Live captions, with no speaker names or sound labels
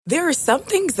There are some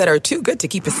things that are too good to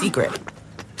keep a secret.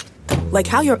 Like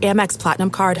how your Amex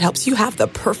Platinum card helps you have the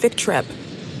perfect trip.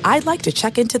 I'd like to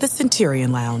check into the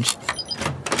Centurion Lounge.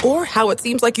 Or how it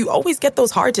seems like you always get those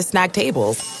hard-to-snag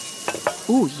tables.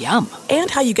 Ooh, yum.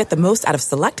 And how you get the most out of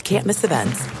select can't-miss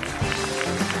events.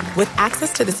 With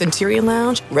access to the Centurion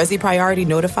Lounge, Resi Priority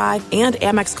Notified, and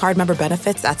Amex card member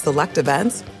benefits at select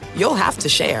events, you'll have to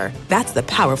share. That's the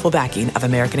powerful backing of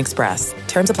American Express.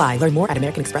 Terms apply. Learn more at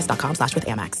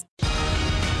americanexpress.com/withAmex.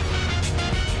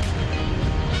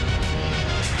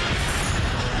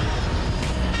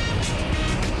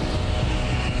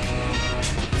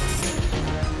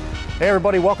 Hey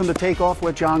everybody, welcome to Take Off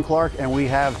with John Clark, and we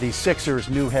have the Sixers'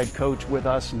 new head coach with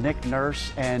us, Nick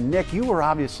Nurse. And Nick, you were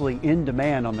obviously in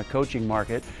demand on the coaching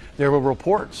market. There were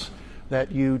reports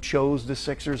that you chose the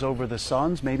Sixers over the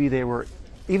Suns. Maybe they were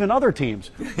even other teams.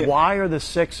 Why are the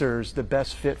Sixers the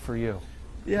best fit for you?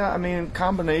 Yeah, I mean,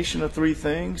 combination of three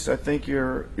things. I think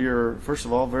you're first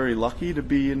of all very lucky to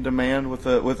be in demand with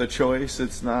a choice.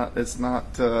 It's not.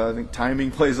 I think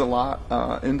timing plays a lot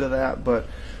into that, but.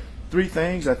 Three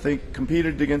things. I think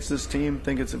competed against this team.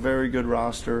 Think it's a very good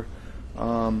roster.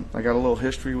 I got a little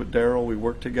history with Daryl. We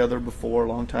worked together before a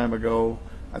long time ago.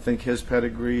 I think his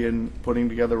pedigree in putting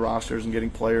together rosters and getting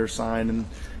players signed and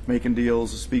making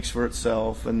deals speaks for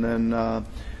itself. And then,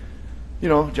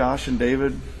 Josh and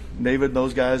David,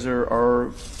 those guys are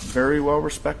very well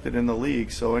respected in the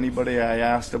league. So anybody I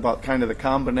asked about kind of the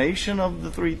combination of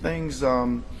the three things,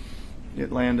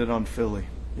 it landed on Philly.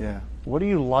 Yeah. What do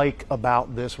you like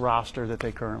about this roster that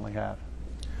they currently have?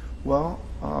 Well,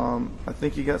 I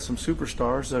think you got some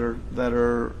superstars that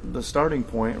are the starting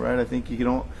point, right? I think you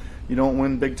don't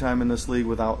win big time in this league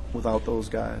without those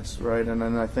guys, right? And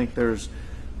then I think there's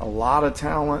a lot of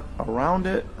talent around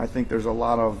it. I think there's a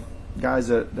lot of guys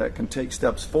that can take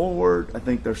steps forward. I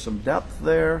think there's some depth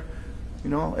there.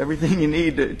 Everything you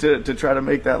need to try to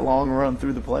make that long run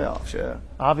through the playoffs, yeah.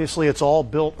 Obviously, it's all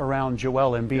built around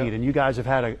Joel Embiid, and you guys have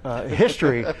had a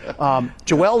history.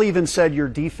 Joel even said your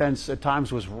defense at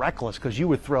times was reckless because you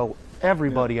would throw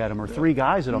everybody at him or three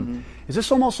guys at him. Mm-hmm. Is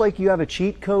this almost like you have a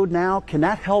cheat code now? Can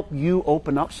that help you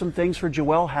open up some things for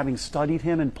Joel, having studied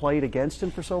him and played against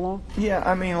him for so long? Yeah,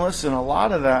 I mean, listen, a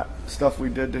lot of that stuff we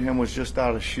did to him was just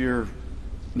out of sheer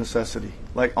necessity,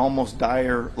 like almost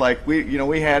dire. Like we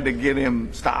had to get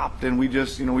him stopped, and we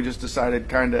just decided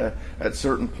kind of at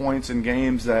certain points in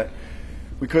games that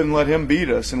we couldn't let him beat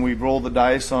us, and we'd roll the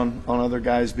dice on other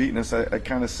guys beating us. I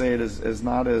kind of say it as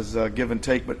not as give and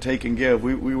take, but take and give.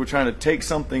 We were trying to take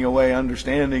something away,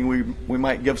 understanding we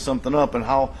might give something up, and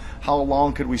how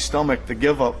long could we stomach the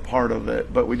give up part of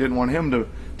it? But we didn't want him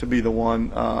to be the one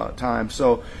time.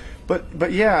 So.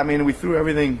 But yeah, I mean, we threw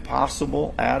everything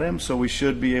possible at him, so we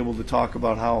should be able to talk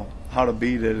about how to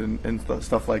beat it and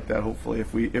stuff like that, hopefully,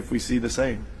 if we see the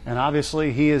same. And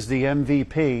obviously he is the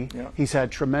MVP. Yeah. He's had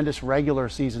tremendous regular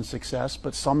season success,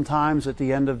 but sometimes at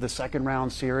the end of the second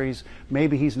round series,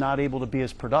 maybe he's not able to be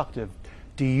as productive.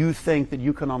 Do you think that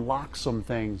you can unlock some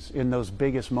things in those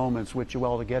biggest moments with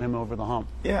Joel to get him over the hump?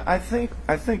 Yeah, I think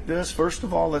this, first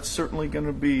of all, that's certainly going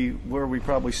to be where we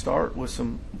probably start with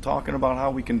some talking about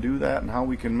how we can do that and how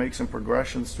we can make some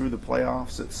progressions through the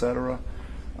playoffs, etc.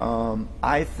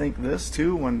 I think this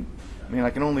too.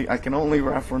 I can only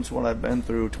reference what I've been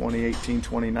through 2018,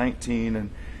 2019,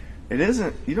 and it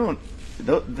isn't. You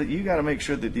got to make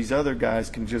sure that these other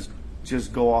guys can just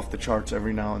go off the charts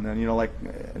every now and then.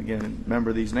 Again,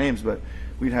 remember these names, but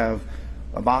we'd have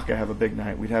Ibaka have a big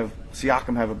night. We'd have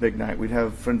Siakam have a big night. We'd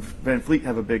have Van Fleet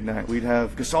have a big night. We'd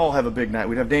have Gasol have a big night.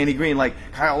 We'd have Danny Green, like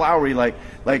Kyle Lowry, like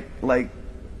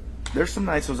there's some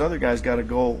nights those other guys got to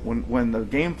go when the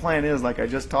game plan is like I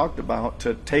just talked about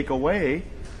to take away.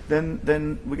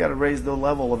 Then we got to raise the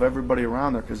level of everybody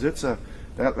around there because it's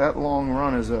that long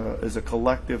run is a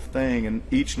collective thing, and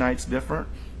each night's different.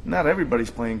 Not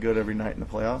everybody's playing good every night in the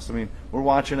playoffs. I mean, we're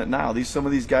watching it now. Some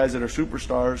of these guys that are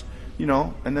superstars,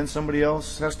 and then somebody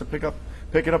else has to pick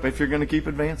it up if you're going to keep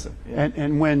advancing. Yeah.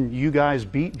 And when you guys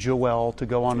beat Joel to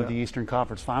go on to the Eastern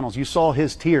Conference Finals, you saw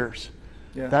his tears.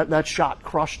 Yeah. That shot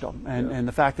crushed him, and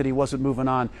the fact that he wasn't moving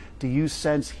on. Do you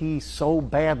sense he so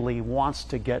badly wants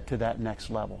to get to that next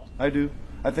level? I do.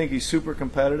 I think he's super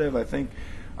competitive. I think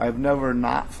I've never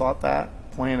not thought that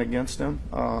playing against him.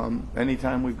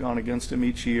 Anytime we've gone against him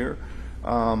each year,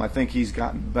 I think he's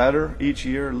gotten better each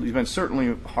year. He's been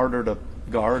certainly harder to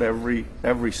guard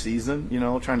every season,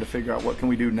 trying to figure out what can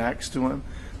we do next to him.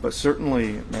 But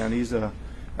certainly, man, he's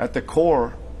at the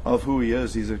core of who he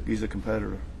is. He's a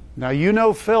competitor. Now, you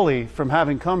know Philly from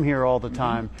having come here all the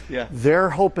time. Yeah. They're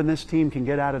hoping this team can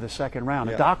get out of the second round.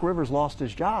 Yeah. And Doc Rivers lost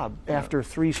his job after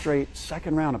 3 straight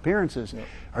second-round appearances. Yeah.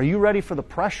 Are you ready for the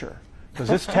pressure? Because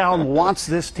this town wants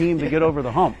this team to get over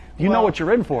the hump. You know what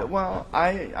you're in for. Well,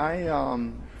 I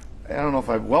don't know if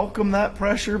I welcome that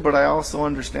pressure, but I also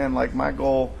understand, like, my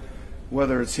goal,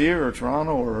 whether it's here or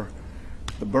Toronto or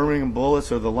the Birmingham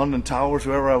Bullets or the London Towers,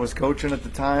 whoever I was coaching at the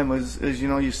time, is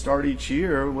you start each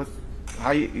year with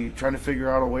how you trying to figure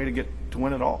out a way to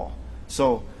win it all.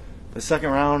 So the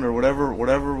second round or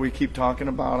whatever we keep talking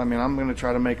about, I mean, I'm going to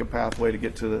try to make a pathway to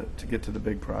get to the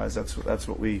big prize. That's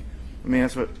what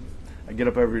I get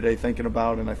up every day thinking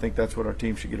about, and I think that's what our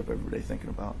team should get up every day thinking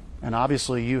about. And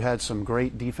obviously you had some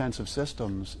great defensive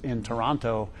systems in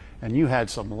Toronto, and you had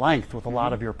some length with a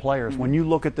lot of your players. When you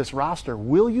look at this roster,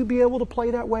 will you be able to play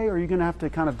that way, or are you going to have to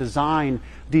kind of design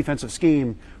defensive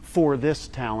scheme for this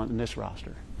talent in this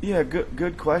roster? Yeah,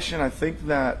 good question. I think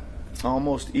that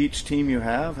almost each team you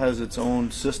have has its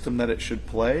own system that it should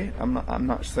play. I'm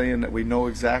not saying that we know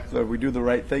exactly, we do the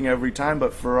right thing every time,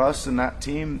 but for us and that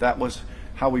team, that was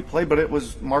how we played, but it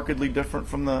was markedly different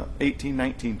from the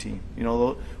 18-19 team.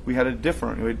 We had a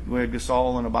different. We had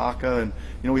Gasol and Ibaka,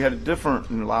 and we had a different,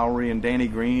 and Lowry and Danny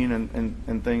Green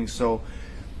and things. So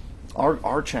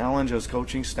our challenge as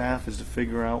coaching staff is to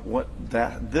figure out what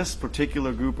this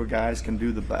particular group of guys can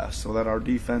do the best, so that our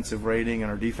defensive rating and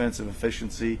our defensive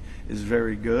efficiency is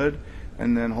very good,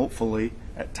 and then hopefully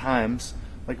at times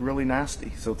like really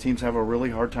nasty, so teams have a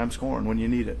really hard time scoring when you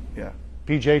need it. Yeah.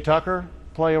 PJ Tucker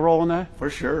play a role in that? For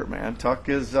sure, man. Tuck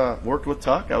is worked with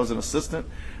Tuck. I was an assistant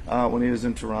when he was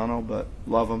in Toronto, but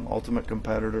love him. Ultimate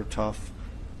competitor, tough,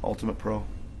 ultimate pro.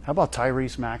 How about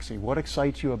Tyrese Maxey? What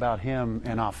excites you about him?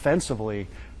 And offensively,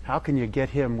 how can you get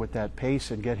him with that pace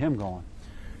and get him going?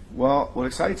 Well, what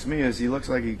excites me is he looks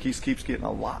like he keeps getting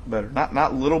a lot better.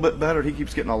 Not a little bit better. He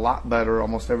keeps getting a lot better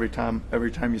almost every time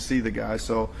you see the guy.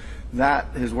 So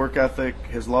that, his work ethic,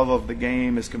 his love of the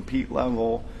game, his compete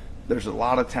level, there's a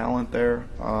lot of talent there.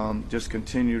 Just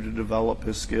continue to develop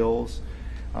his skills,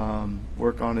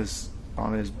 work on his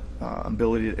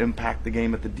ability to impact the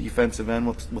game at the defensive end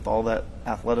with all that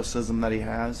athleticism that he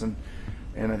has, and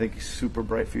I think he's a super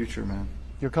bright future, man.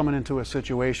 You're coming into a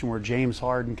situation where James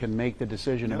Harden can make the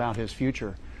decision about his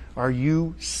future. Are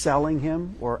you selling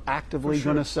him or actively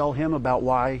going to sell him about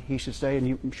why he should stay,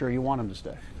 and I'm sure you want him to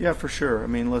stay? Yeah, for sure. I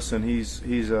mean, listen, he's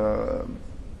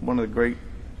one of the great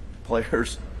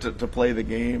players to play the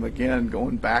game. Again,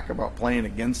 going back about playing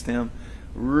against him,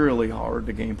 really hard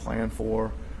to game plan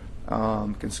for.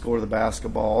 Can score the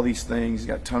basketball, all these things. He's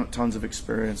got tons of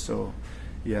experience. So,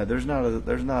 yeah, there's not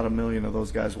a million of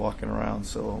those guys walking around.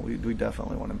 So we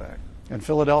definitely want him back. And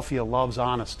Philadelphia loves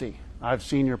honesty. I've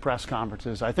seen your press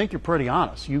conferences. I think you're pretty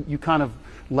honest. You kind of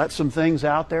let some things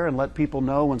out there and let people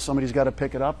know when somebody's got to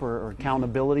pick it up, or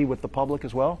accountability with the public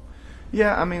as well.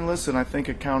 Yeah, I mean, listen, I think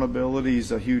accountability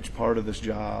is a huge part of this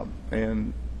job,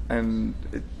 and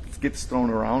it gets thrown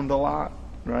around a lot,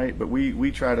 right? But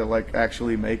we try to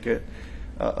actually make it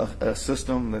a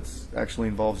system that's actually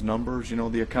involves numbers.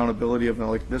 The accountability of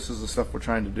this is the stuff we're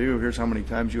trying to do. Here's how many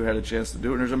times you had a chance to do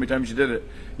it, and here's how many times you did it.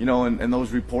 And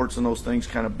those reports and those things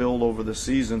kind of build over the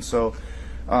season. So,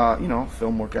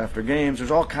 film work after games.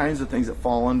 There's all kinds of things that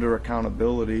fall under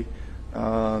accountability.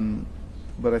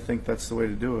 But I think that's the way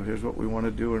to do it. Here's what we want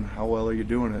to do, and how well are you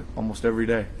doing it almost every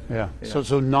day. Yeah.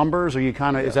 So numbers, are you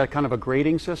kind of, is that kind of a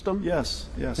grading system? Yes,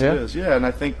 it is. Yeah, and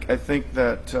I think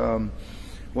that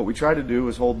what we try to do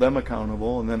is hold them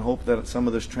accountable, and then hope that some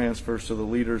of this transfers to the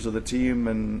leaders of the team,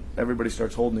 and everybody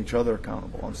starts holding each other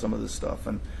accountable on some of this stuff,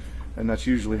 and that's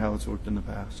usually how it's worked in the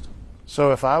past.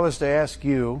 So if I was to ask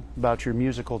you about your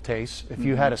musical tastes, if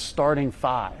you had a starting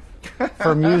 5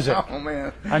 for music. Oh,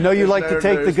 man. I know you like to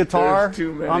take the guitar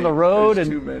on the road. There's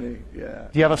too many, yeah.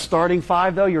 Do you have a starting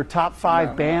 5, though? Your top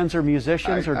 5 bands or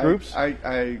musicians or groups? I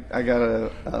got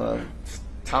a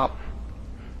top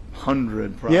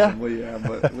 100 probably, yeah,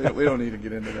 but we don't need to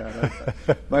get into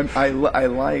that. I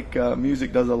like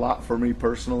music does a lot for me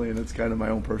personally, and it's kind of my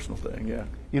own personal thing, yeah.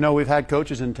 We've had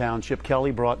coaches in town. Chip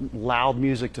Kelly brought loud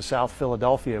music to South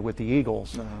Philadelphia with the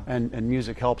Eagles, and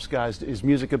music helps guys. Is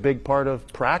music a big part of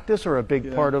practice, or a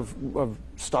big part of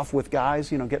stuff with guys,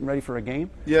 getting ready for a game?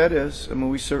 Yeah, it is. I mean,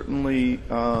 we certainly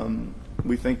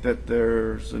we think that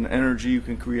there's an energy you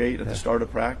can create at the start of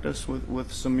practice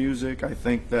with some music. I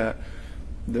think that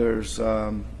there's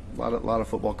a lot of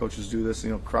football coaches do this,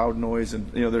 crowd noise,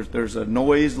 and there's a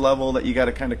noise level that you got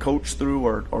to kind of coach through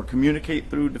or communicate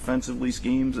through defensively,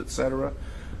 schemes, etc.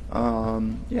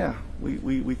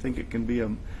 We think it can be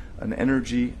an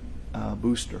energy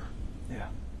booster. Yeah.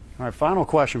 All right, final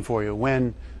question for you.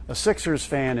 When a Sixers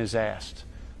fan is asked,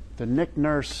 the Nick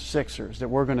Nurse Sixers that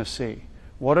we're going to see,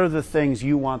 what are the things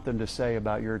you want them to say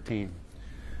about your team?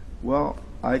 Well,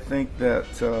 I think that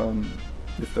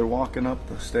if they're walking up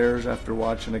the stairs after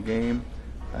watching a game,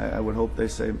 I would hope they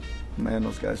say, man,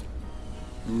 those guys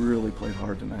really played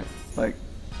hard tonight. Like,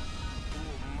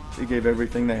 they gave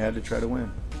everything they had to try to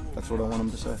win. That's what I want them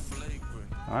to say.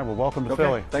 All right, well, welcome to Okay,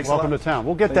 Philly. thanks Welcome a lot. to town.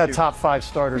 We'll get Thank that you. top 5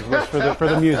 starters list for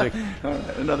the music. All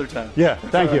right, another time. Yeah,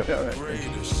 thank you. All right.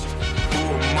 Greatest.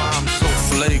 Oh, mom, so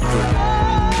flagrant.